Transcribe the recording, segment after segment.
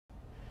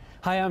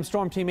Hi, I'm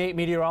Storm Team 8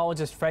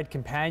 meteorologist Fred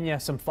Campagna.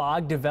 Some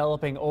fog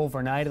developing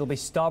overnight. It'll be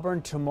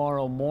stubborn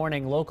tomorrow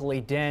morning, locally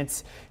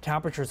dense.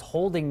 Temperatures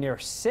holding near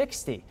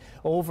 60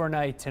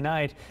 overnight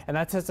tonight, and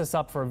that sets us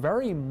up for a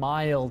very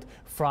mild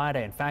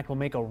Friday. In fact, we'll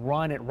make a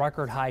run at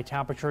record high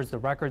temperatures. The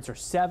records are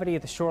 70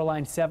 at the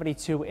shoreline,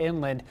 72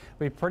 inland.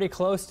 We'll be pretty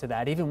close to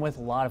that, even with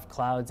a lot of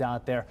clouds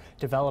out there.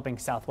 Developing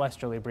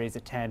southwesterly breeze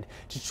at 10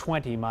 to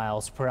 20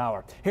 miles per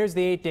hour. Here's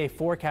the 8-day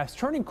forecast.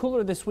 Turning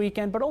cooler this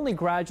weekend, but only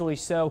gradually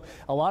so.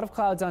 A lot of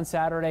clouds on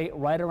Saturday,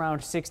 right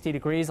around 60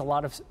 degrees. A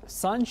lot of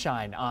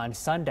sunshine on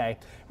Sunday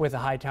with a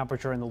high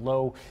temperature in the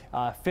low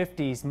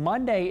 50s.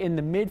 Monday in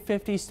the mid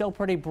 50s, still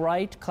pretty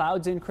bright.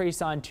 Clouds increase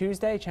on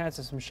Tuesday. Chance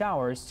of some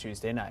showers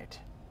Tuesday night.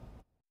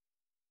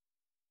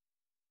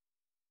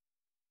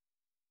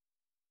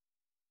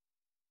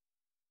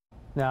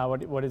 Now,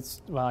 what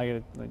is, well,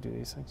 I gotta do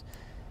these things.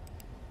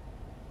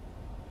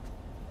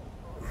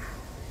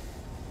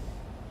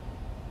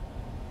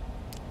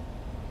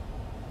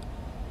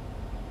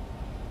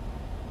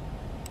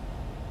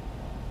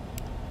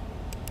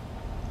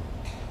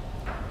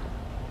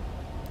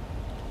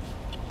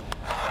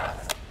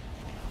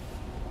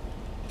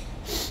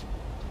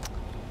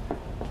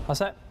 All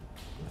set?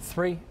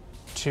 3,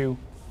 2,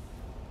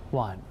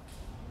 1.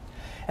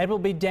 It will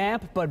be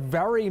damp but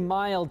very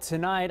mild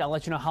tonight. I'll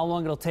let you know how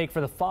long it'll take for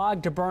the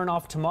fog to burn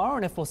off tomorrow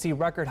and if we'll see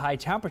record high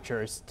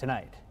temperatures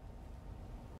tonight.